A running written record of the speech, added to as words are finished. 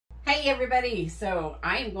Hey everybody, so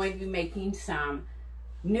I am going to be making some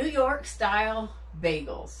New York style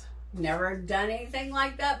bagels. Never done anything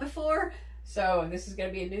like that before, so this is going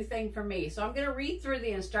to be a new thing for me. So I'm going to read through the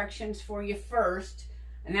instructions for you first,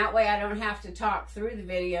 and that way I don't have to talk through the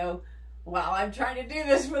video while I'm trying to do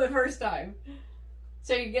this for the first time.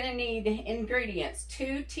 So you're going to need ingredients: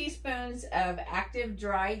 2 teaspoons of active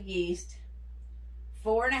dry yeast,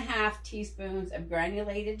 4.5 teaspoons of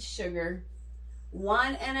granulated sugar,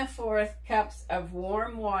 1 1/4 cups of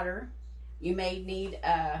warm water. You may need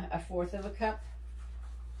a 1/4 of a cup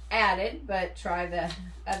added, but try the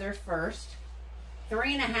other first.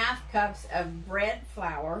 3.5 cups of bread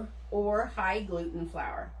flour or high gluten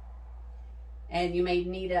flour. And you may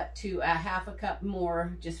need up to a 1/2 cup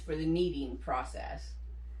more just for the kneading process.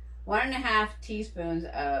 1.5 teaspoons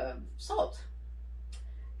of salt.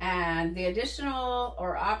 And the additional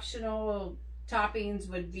or optional toppings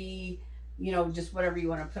would be, you know, just whatever you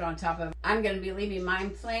want to put on top of. I'm going to be leaving mine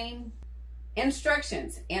plain.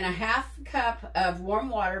 Instructions: in a 1/2 cup of warm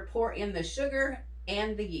water, pour in the sugar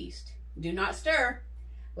and the yeast. Do not stir.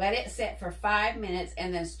 Let it sit for 5 minutes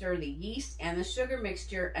and then stir the yeast and the sugar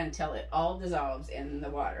mixture until it all dissolves in the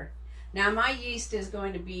water. Now my yeast is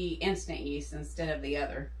going to be instant yeast instead of the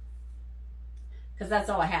other, because that's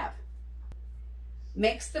all I have.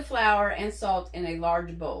 Mix the flour and salt in a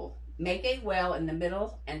large bowl. Make a well in the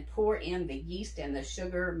middle and pour in the yeast and the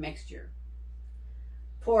sugar mixture.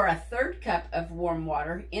 Pour a 1/3 cup of warm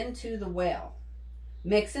water into the well.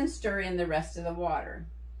 Mix and stir in the rest of the water.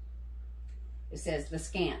 It says the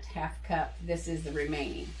scant 1/2 cup. This is the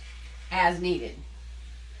remaining, as needed.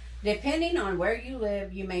 Depending on where you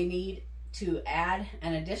live, you may need to add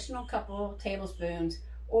an additional couple tablespoons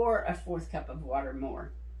or a 1/4 cup of water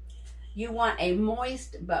more. You want a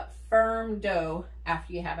moist but firm dough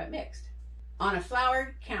after you have it mixed. On a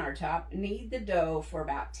floured countertop, knead the dough for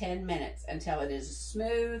about 10 minutes until it is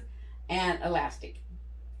smooth and elastic.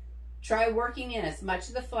 Try working in as much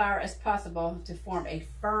of the flour as possible to form a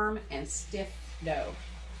firm and stiff dough.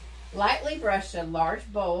 Lightly brush a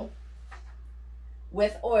large bowl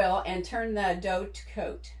with oil and turn the dough to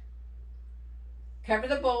coat. Cover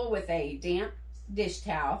the bowl with a damp dish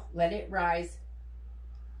towel. Let it rise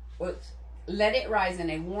in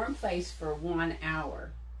a warm place for 1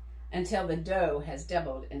 hour until the dough has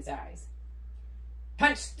doubled in size.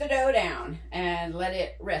 Punch the dough down and let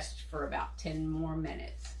it rest for about 10 more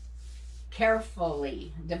minutes.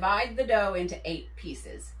 Carefully divide the dough into 8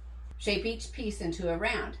 pieces. Shape each piece into a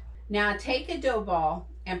round. Now take a dough ball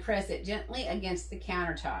and press it gently against the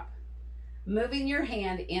countertop, moving your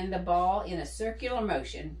hand in the ball in a circular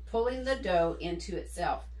motion, pulling the dough into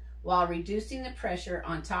itself while reducing the pressure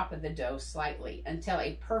on top of the dough slightly until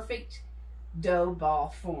a perfect dough ball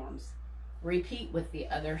forms. Repeat with the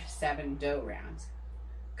other 7 dough rounds.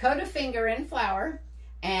 Coat a finger in flour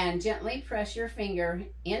and gently press your finger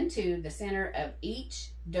into the center of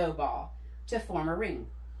each dough ball to form a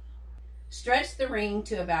ring. Stretch the ring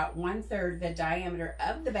to about 1/3 the diameter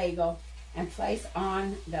of the bagel and place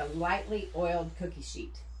on the lightly oiled cookie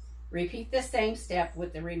sheet. Repeat the same step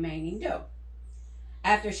with the remaining dough.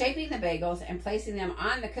 After shaping the bagels and placing them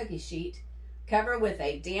on the cookie sheet, cover with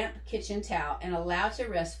a damp kitchen towel and allow to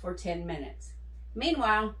rest for 10 minutes.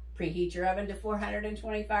 Meanwhile, preheat your oven to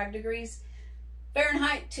 425 degrees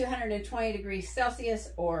Fahrenheit, 220 degrees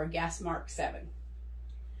Celsius, or gas mark 7.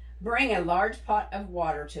 Bring a large pot of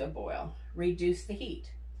water to a boil. Reduce the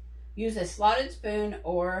heat. Use a slotted spoon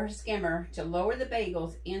or skimmer to lower the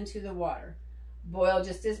bagels into the water. Boil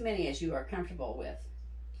just as many as you are comfortable with.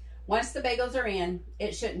 Once the bagels are in,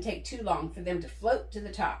 it shouldn't take too long for them to float to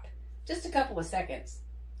the top, just a couple of seconds.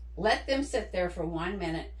 Let them sit there for 1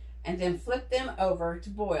 minute and then flip them over to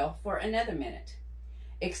boil for another minute.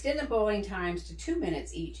 Extend the boiling times to 2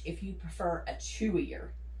 minutes each if you prefer a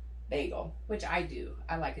chewier bagel, which I do.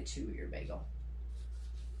 I like a chewier bagel.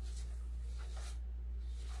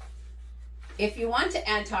 If you want to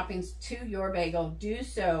add toppings to your bagel, do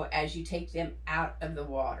so as you take them out of the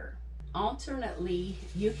water. Alternately,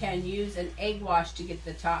 you can use an egg wash to get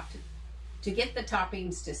the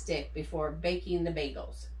toppings to stick before baking the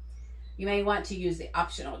bagels. You may want to use the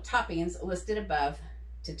optional toppings listed above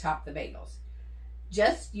to top the bagels.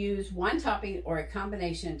 Just use one topping or a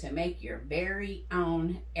combination to make your very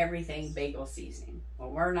own everything bagel seasoning.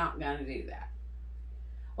 Well, we're not going to do that.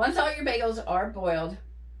 Once all your bagels are boiled,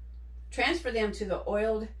 transfer them to the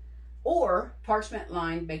oiled or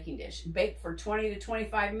parchment-lined baking dish. Bake for 20 to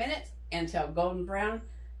 25 minutes until golden brown,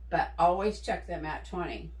 but always check them at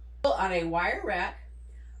 20. On a wire rack,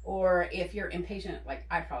 or if you're impatient like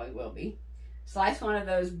I probably will be, Slice one of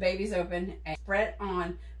those babies open and spread it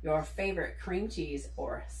on your favorite cream cheese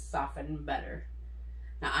or softened butter.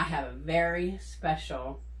 Now I have a very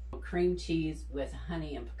special cream cheese with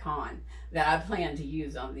honey and pecan that I plan to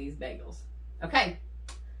use on these bagels. Okay,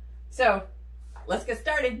 so let's get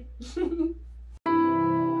started.